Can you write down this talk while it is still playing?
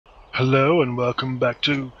Hello and welcome back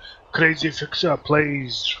to Crazyfixer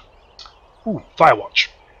plays Firewatch.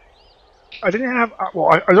 I didn't have I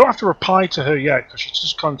don't have to reply to her yet because she's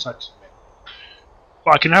just contacted me.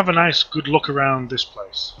 But I can have a nice good look around this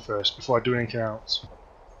place first before I do anything else.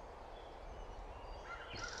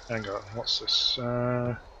 Hang on, what's this?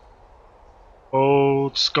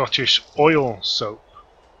 Old Scottish oil soap.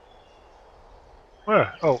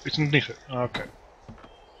 Where? Oh, it's underneath it. Okay.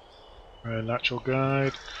 Natural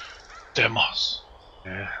guide. Demos.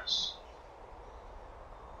 Yes.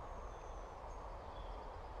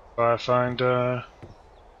 I find I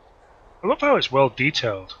love how it's well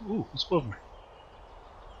detailed. Ooh, it's above me.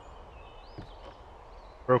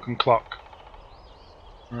 Broken clock.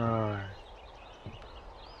 Right.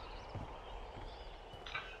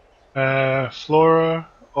 Flora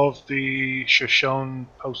of the Shoshone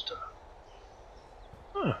poster.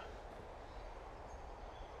 Huh.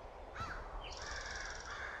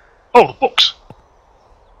 Oh, the books!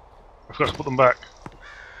 I forgot to put them back.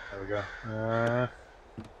 There we go.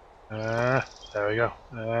 There we go.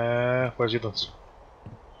 Where's the others?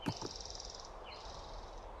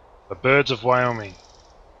 The Birds of Wyoming.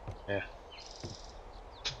 Yeah.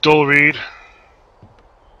 It's a dull read.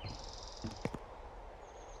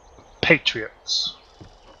 Patriots.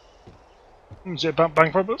 Is it about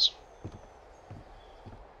bank robbers?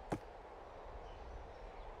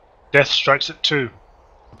 Death strikes at 2.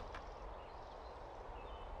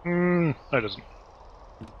 No, it doesn't.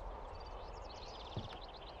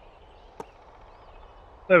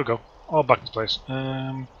 There we go. All back into place.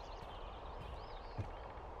 Let's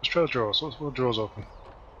try the drawers. Let's put the drawers open.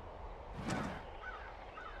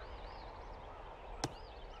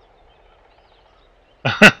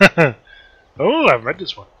 Oh, I haven't read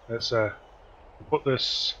this one. Let's put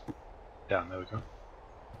this down. There we go.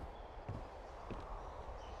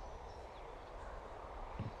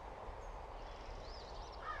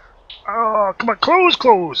 Oh, come on, close!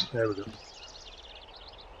 There we go.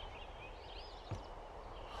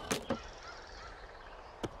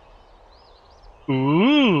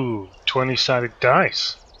 Ooh, 20-sided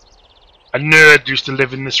dice. A nerd used to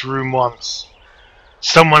live in this room once.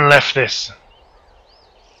 Someone left this.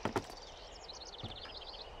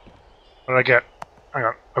 What did I get? Hang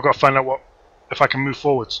on, I've got to find out if I can move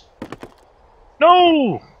forwards.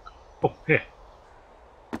 No! Oh, here.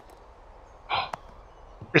 Oh,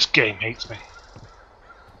 this game hates me.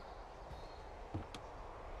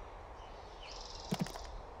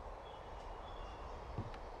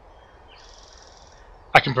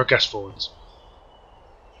 I can progress forwards.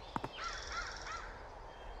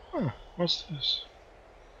 Oh, what's this?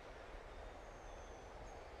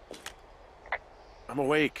 I'm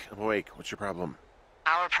awake. What's your problem?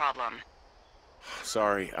 Our problem.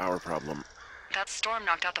 Sorry, our problem. That storm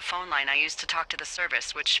knocked out the phone line I used to talk to the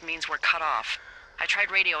service, which means we're cut off. I tried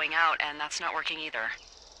radioing out, and that's not working either.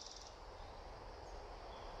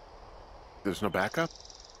 There's no backup?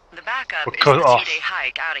 The backup We're is cut the off. 2-day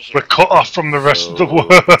hike out of here. We're cut off from the rest of the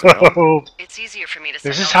world. It's easier for me to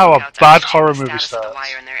send This is how a lookouts bad out to check horror the movie status of the starts.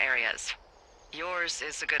 wire in their areas. Yours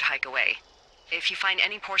is a good hike away. If you find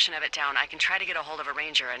any portion of it down, I can try to get a hold of a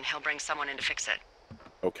ranger, and he'll bring someone in to fix it.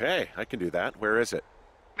 Okay, I can do that. Where is it?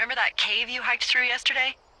 Remember that cave you hiked through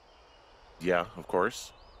yesterday? Yeah, of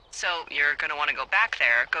course. So you're going to want to go back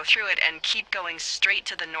there, go through it, and keep going straight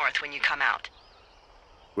to the north when you come out.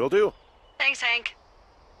 Will do. Thanks, Hank.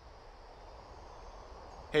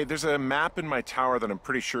 Hey, there's a map in my tower that I'm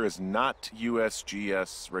pretty sure is not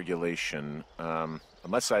USGS regulation.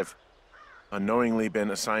 Unless I've unknowingly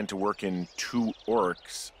been assigned to work in 2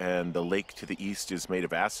 orcs, and the lake to the east is made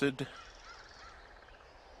of acid.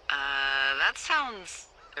 That sounds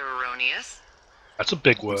erroneous. That's a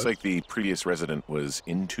big word. Looks like the previous resident was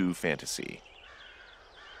into fantasy.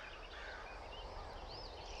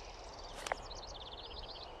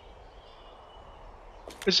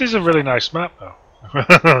 This is a really nice map, though.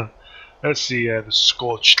 Let's see, the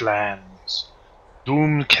Scorched Lands,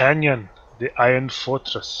 Doom Canyon, the Iron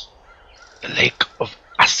Fortress, the Lake of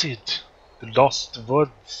Acid, the Lost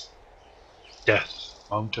Woods, Death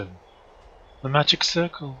Mountain, the Magic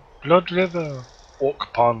Circle, Blood River,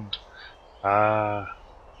 Orc Pond,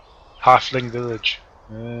 Halfling Village,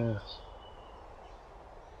 yes,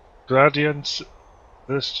 Gradients,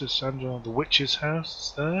 Versus Sandra, the Witch's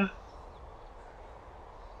House, there.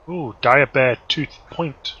 Ooh, Dire Bear Tooth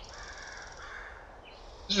Point.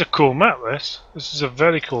 This is a cool map, this. This is a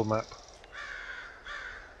very cool map.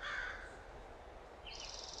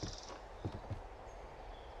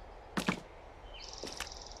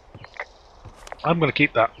 I'm going to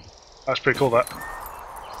keep that. That's pretty cool, that.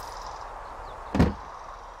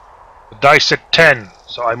 The dice said 10,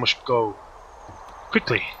 So I must go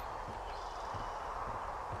quickly.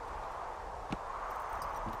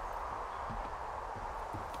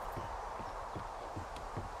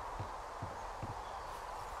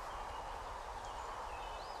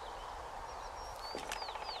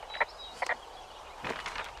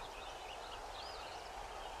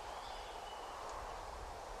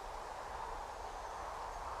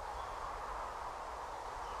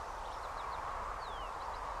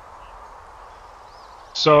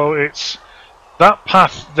 So it's that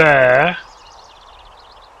path there,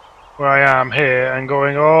 where I am here, and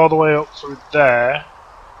going all the way up through there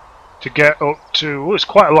to get up to... Oh, it's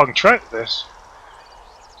quite a long trek, this.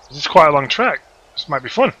 This is quite a long trek. This might be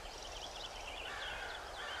fun.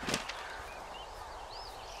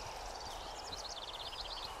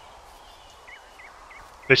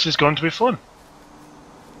 This is going to be fun.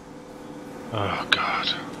 Oh,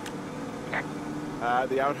 God.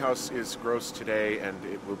 The outhouse is gross today, and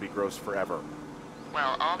it will be gross forever.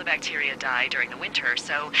 Well, all the bacteria die during the winter,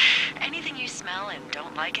 so anything you smell and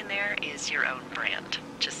don't like in there is your own brand,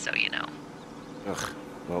 just so you know. Ugh,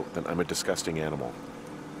 well, then I'm a disgusting animal.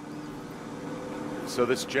 So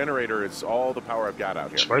this generator is all the power I've got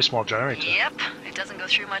out It's a here. very small generator. Yep, it doesn't go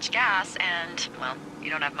through much gas, and, well, you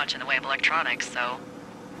don't have much in the way of electronics, so...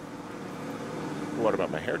 What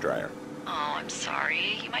about my hairdryer? Oh, I'm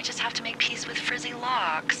sorry. You might just have to make peace with frizzy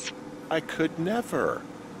locks. I could never.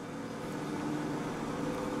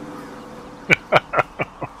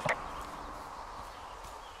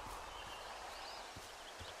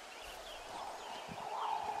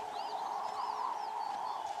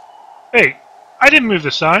 Hey, I didn't move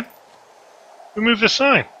the sign. Who moved the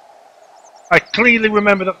sign? I clearly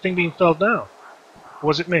remember that thing being fell down. Or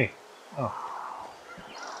was it me? Oh.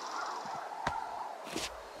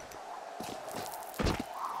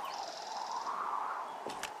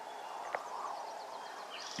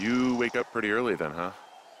 You wake up pretty early then, huh?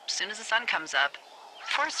 As soon as the sun comes up.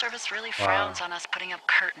 Forest Service really frowns on us putting up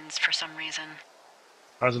curtains for some reason.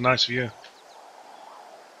 That was a nice view.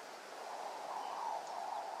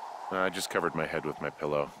 I just covered my head with my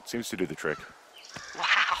pillow. Seems to do the trick.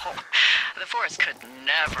 Wow. The forest could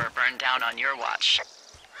never burn down on your watch.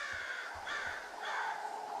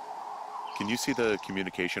 Can you see the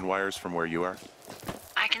communication wires from where you are?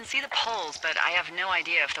 I can see the poles, but I have no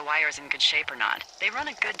idea if the wire's in good shape or not. They run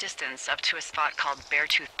a good distance up to a spot called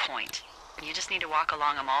Beartooth Point. You just need to walk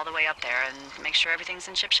along them all the way up there and make sure everything's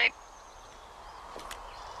in ship shape.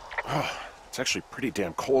 Oh, it's actually pretty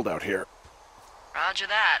damn cold out here. Roger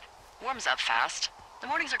that. Warms up fast. The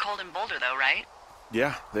mornings are cold in Boulder, though, right?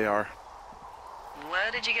 Yeah, they are.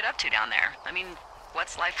 What did you get up to down there? I mean,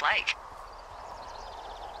 what's life like?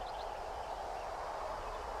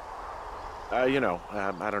 I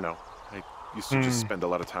don't know. I used to just spend a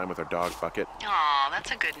lot of time with our dog, Bucket. Aw,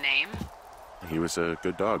 that's a good name. He was a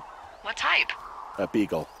good dog. What type? A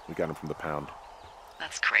beagle. We got him from the pound.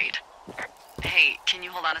 That's great. Hey, can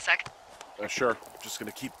you hold on a sec? Sure. Just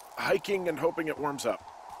gonna keep hiking and hoping it warms up.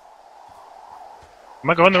 Am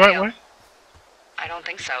I going the right way? I don't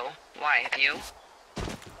think so. Why, have you?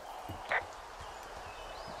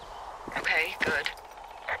 Okay, good.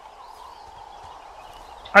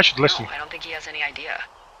 I should listen. No, I don't think he has any idea.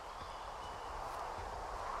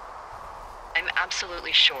 I'm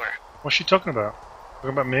absolutely sure. What's she talking about?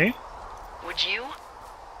 Talking about me? Would you?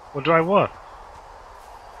 What do I want?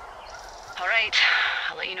 All right.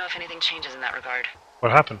 I'll let you know if anything changes in that regard.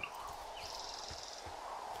 What happened?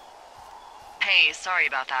 Hey, sorry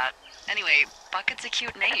about that. Anyway, Bucket's a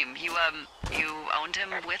cute name. You owned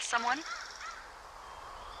him with someone?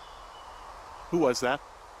 Who was that?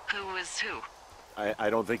 Who is who?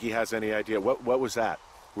 I don't think he has any idea. What was that?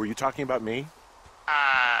 Were you talking about me?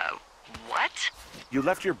 What? You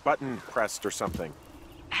left your button pressed or something.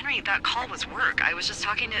 Henry, that call was work. I was just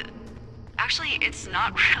talking to... Actually, it's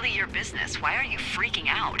not really your business. Why are you freaking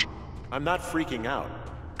out? I'm not freaking out.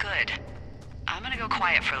 Good. I'm gonna go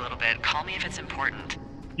quiet for a little bit. Call me if it's important.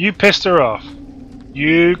 You pissed her off.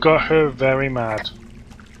 You got her very mad.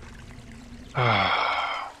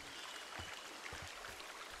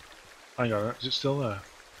 Hang on, is it still there?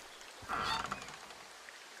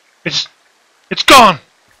 It's gone!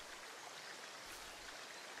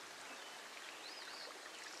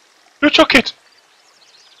 Who took it?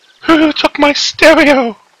 Who took my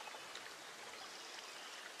stereo?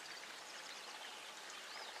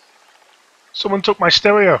 Someone took my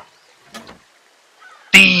stereo.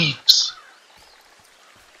 Thieves!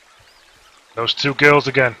 Those two girls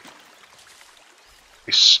again.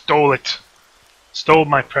 They stole it. Stole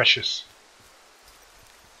my precious.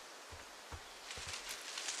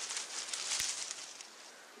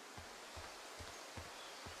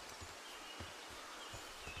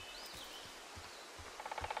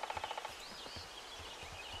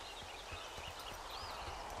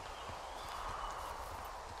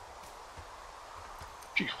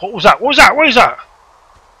 Gee, what was that? What was that? What is that?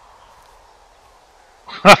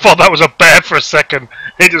 I thought that was a bear for a second.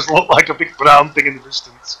 It just looked like a big brown thing in the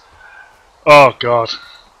distance. Oh god.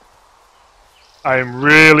 I am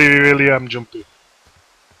really am jumpy.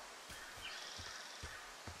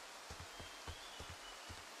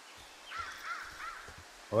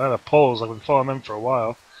 Well, they're the poles. I've been following them for a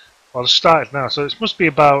while. Well, it's started now, so it must be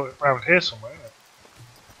about around here somewhere. Isn't it?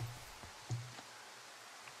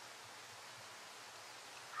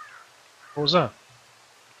 What was that?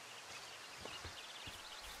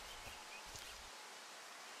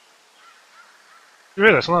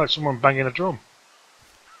 Really? It sounded like someone banging a drum.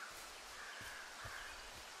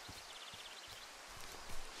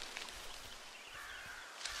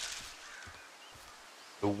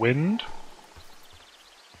 The wind?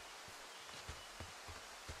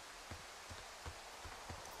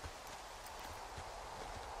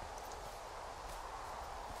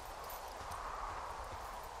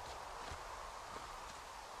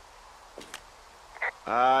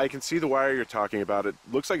 I can see the wire you're talking about. It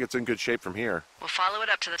looks like it's in good shape from here. We'll follow it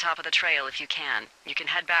up to the top of the trail if you can. You can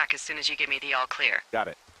head back as soon as you give me the all clear. Got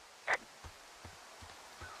it.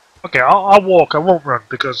 Okay, I'll walk. I won't run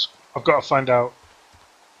because I've got to find out.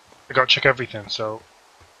 I got to check everything. So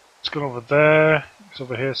it's gone over there. It's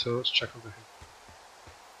over here. So let's check over here.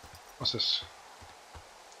 What's this?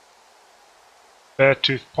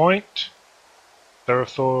 Beartooth Point.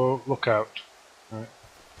 Therethor Lookout. Right.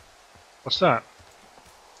 What's that?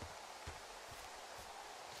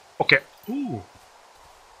 Okay. Ooh.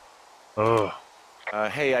 Oh.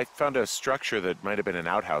 Hey, I found a structure that might have been an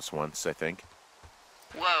outhouse once, I think.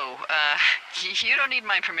 Whoa, you don't need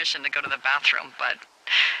my permission to go to the bathroom, but,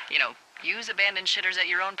 you know, use abandoned shitters at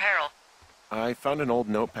your own peril. I found an old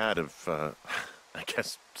notepad of, I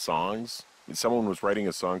guess, songs. Someone was writing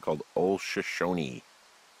a song called Ol Shoshone.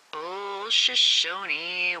 Oh,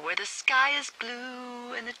 Shoshone, where the sky is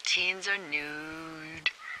blue and the teens are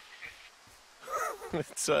nude.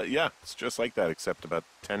 It's, yeah, it's just like that, except about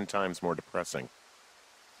 10 times more depressing.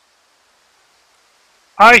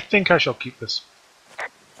 I think I shall keep this.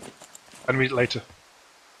 And read it later.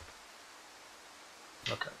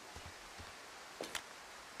 Okay.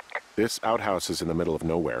 This outhouse is in the middle of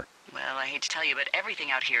nowhere. Well, I hate to tell you, but everything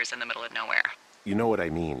out here is in the middle of nowhere. You know what I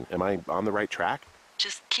mean. Am I on the right track?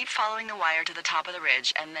 Just keep following the wire to the top of the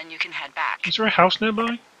ridge, and then you can head back. Is there a house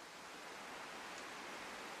nearby?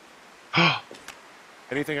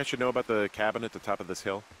 Anything I should know about the cabin at the top of this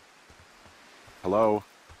hill? Hello?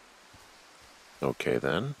 Okay,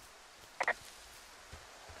 then.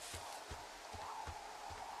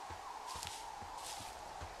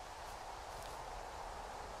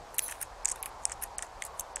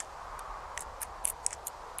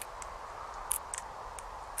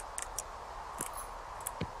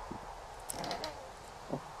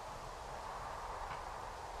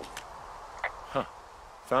 Huh.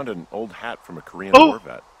 Found an old hat from a Korean war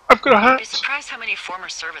vet. I've got a I'd be hat. surprised how many former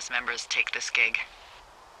service members take this gig.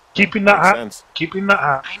 Keeping that Makes hat. sense. Keeping that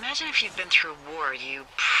hat. I imagine if you've been through war, you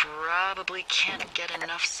probably can't get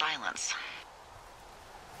enough silence.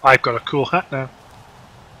 I've got a cool hat now.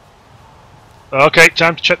 Okay,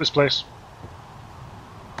 time to check this place.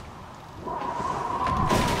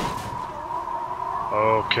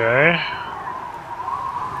 Okay.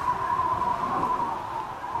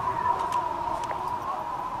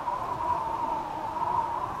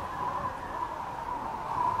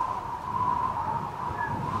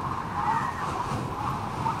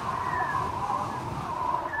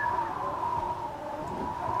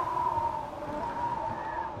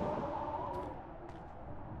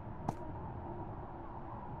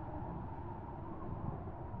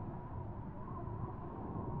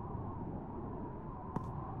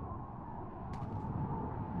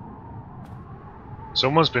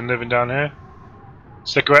 Someone's been living down here.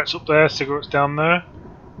 Cigarettes up there, cigarettes down there.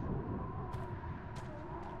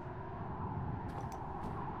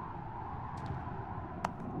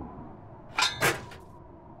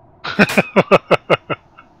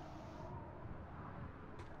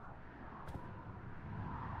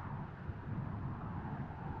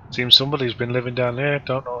 Seems somebody's been living down here,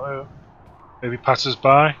 don't know who. Maybe passers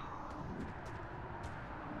by.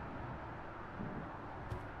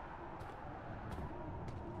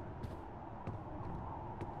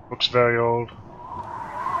 Looks very old.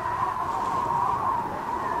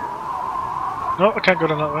 No, I can't go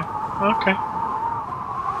down that way. Okay.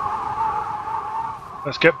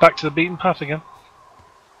 Let's get back to the beaten path again.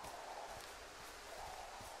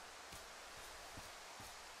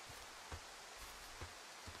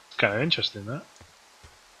 It's kind of interesting, that.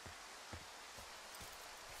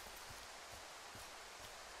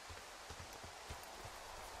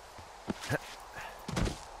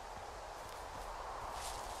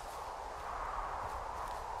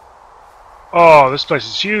 Oh, this place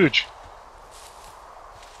is huge.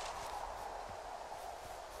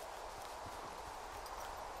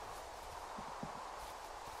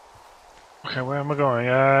 Okay, where am I going?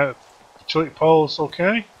 Utility poles,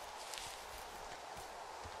 okay.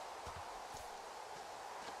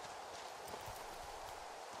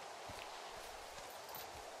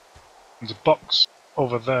 There's a box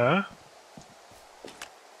over there.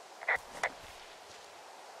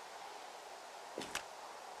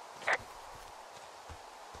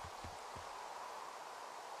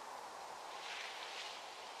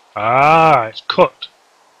 Ah, it's cut.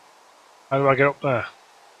 How do I get up there?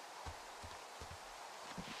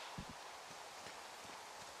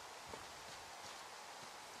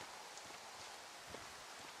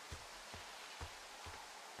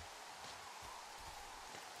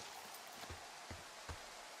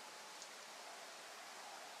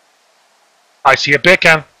 I see a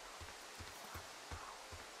beacon.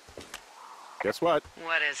 Guess what?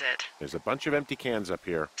 What is it? There's a bunch of empty cans up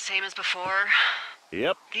here. Same as before?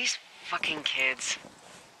 Yep. These fucking kids.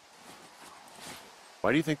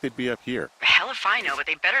 Why do you think they'd be up here? Hell if I know, but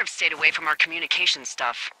they better have stayed away from our communication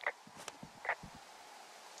stuff.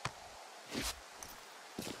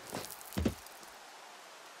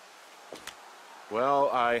 Well,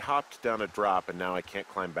 I hopped down a drop and now I can't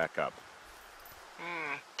climb back up.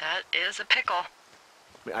 That is a pickle. I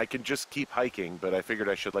mean, I can just keep hiking, but I figured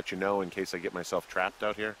I should let you know in case I get myself trapped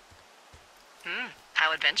out here.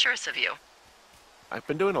 How adventurous of you. I've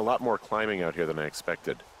been doing a lot more climbing out here than I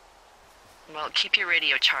expected. Well, keep your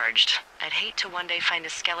radio charged. I'd hate to one day find a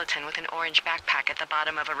skeleton with an orange backpack at the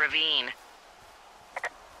bottom of a ravine.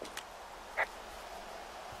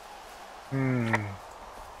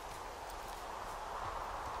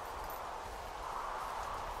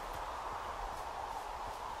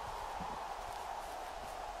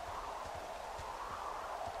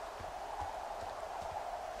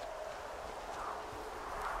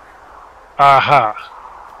 Aha.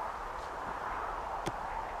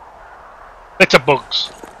 Better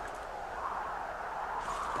bugs.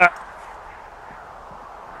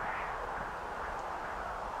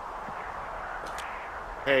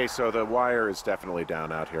 Hey, so the wire is definitely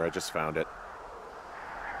down out here. I just found it.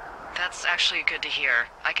 That's actually good to hear.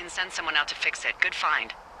 I can send someone out to fix it. Good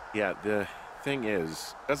find. Yeah, the thing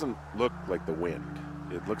is, it doesn't look like the wind.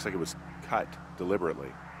 It looks like it was cut deliberately.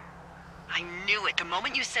 I knew it the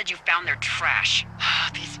moment you said you found their trash.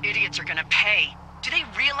 These idiots are gonna pay. Do they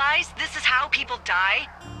realize this is how people die?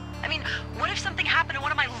 I mean, what if something happened to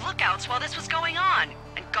one of my lookouts while this was going on?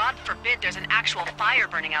 And God forbid there's an actual fire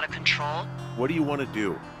burning out of control. What do you want to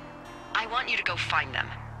do? I want you to go find them.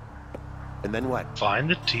 And then what? Find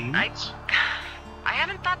the teams. I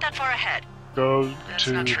haven't thought that far ahead. Go That's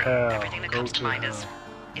to not true. hell. Everything that Go comes to mind hell. is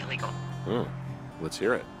illegal. Let's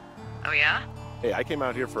hear it. Oh yeah? Hey, I came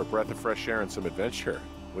out here for a breath of fresh air and some adventure.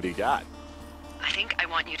 What do you got? I think I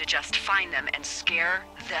want you to just find them and scare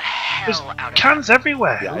the There's hell out of cans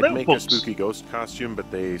everywhere. Yeah, I'd Little make bugs. a spooky ghost costume, but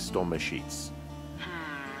they stole my sheets. them.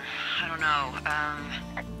 I don't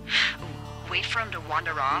know. Wait for them to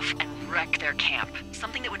wander off and wreck their camp.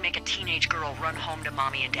 Something that would make a teenage girl run home to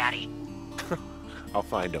mommy and daddy. I'll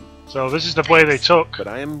find them. So this is the way they took. But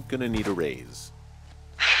I am gonna need a raise.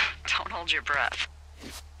 Don't hold your breath.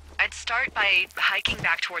 I'd start by hiking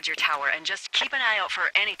back towards your tower and just keep an eye out for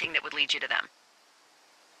anything that would lead you to them.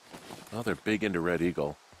 Oh, they're big into Red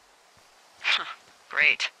Eagle.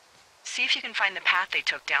 Great. See if you can find the path they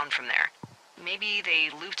took down from there. Maybe they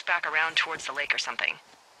looped back around towards the lake or something.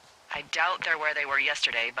 I doubt they're where they were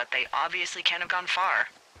yesterday, but they obviously can't have gone far.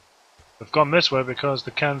 They've gone this way because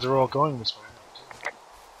the cans are all going this way.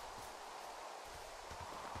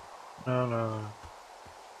 No.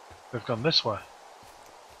 They've gone this way.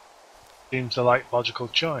 Seems the like logical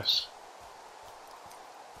choice.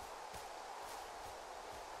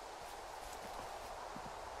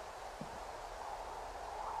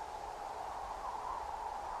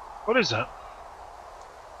 What is that?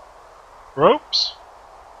 Ropes?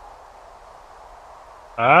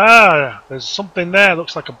 Ah, there's something there.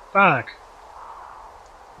 Looks like a bag.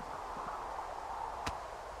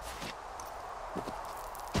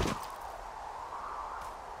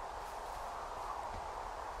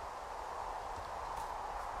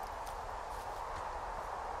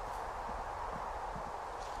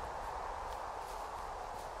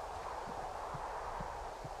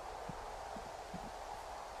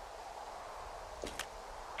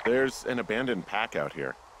 There's an abandoned pack out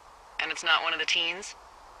here. And it's not one of the teens?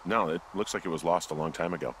 No, it looks like it was lost a long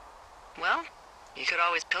time ago. Well, you could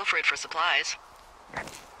always pilfer it for supplies.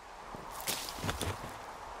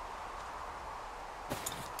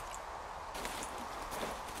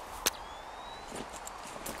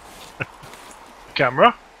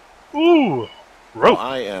 Camera. Ooh, Well, rope.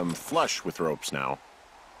 I am flush with ropes now.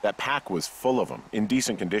 That pack was full of them, in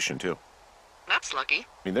decent condition too. That's lucky.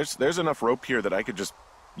 I mean, there's enough rope here that I could just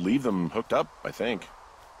leave them hooked up, I think.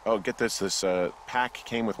 Oh, get this. This pack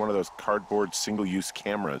came with one of those cardboard single-use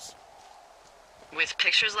cameras. With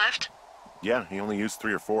pictures left? Yeah, he only used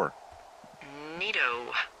 3 or 4.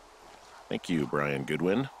 Neato. Thank you, Brian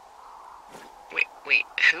Goodwin. Wait,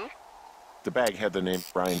 who? The bag had the name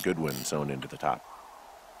Brian Goodwin sewn into the top.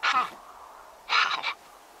 Huh. Wow.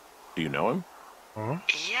 Do you know him? Huh?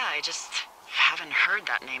 Yeah, I just haven't heard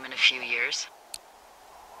that name in a few years.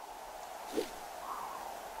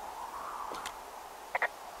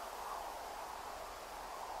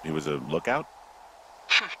 He was a lookout?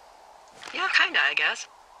 Yeah, kinda, I guess.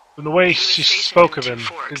 From the way He was she stationed spoke in of him, Two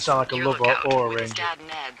Forks, didn't sound like a your lover lookout, or a with his ranger. dad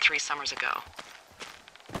Ned 3 summers ago.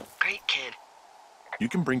 Great kid. You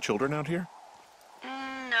can bring children out here?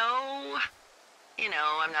 No. You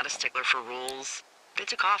know, I'm not a stickler for rules. They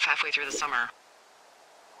took off halfway through the summer.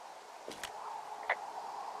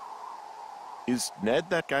 Is Ned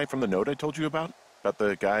that guy from the note I told you about? About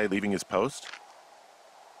the guy leaving his post?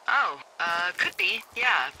 Oh, could be,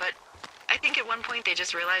 yeah, but I think at one point they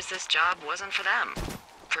just realized this job wasn't for them.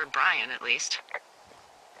 For Brian, at least.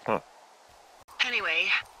 Huh. Anyway,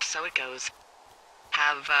 so it goes.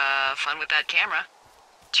 Have, fun with that camera.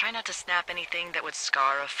 Try not to snap anything that would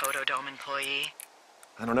scar a Photodome employee.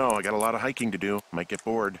 I don't know. I got a lot of hiking to do. Might get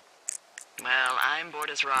bored. Well, I'm bored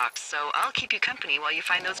as rocks, so I'll keep you company while you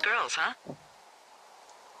find those girls, huh?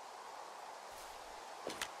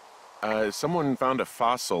 Someone found a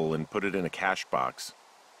fossil and put it in a cash box.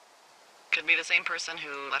 Could be the same person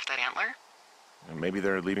who left that antler. Maybe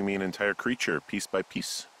they're leaving me an entire creature, piece by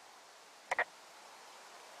piece.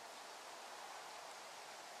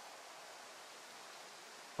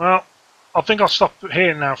 Well, I think I'll stop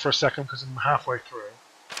here now for a second because I'm halfway through.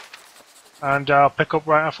 And I'll pick up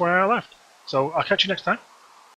right after where I left. So I'll catch you next time.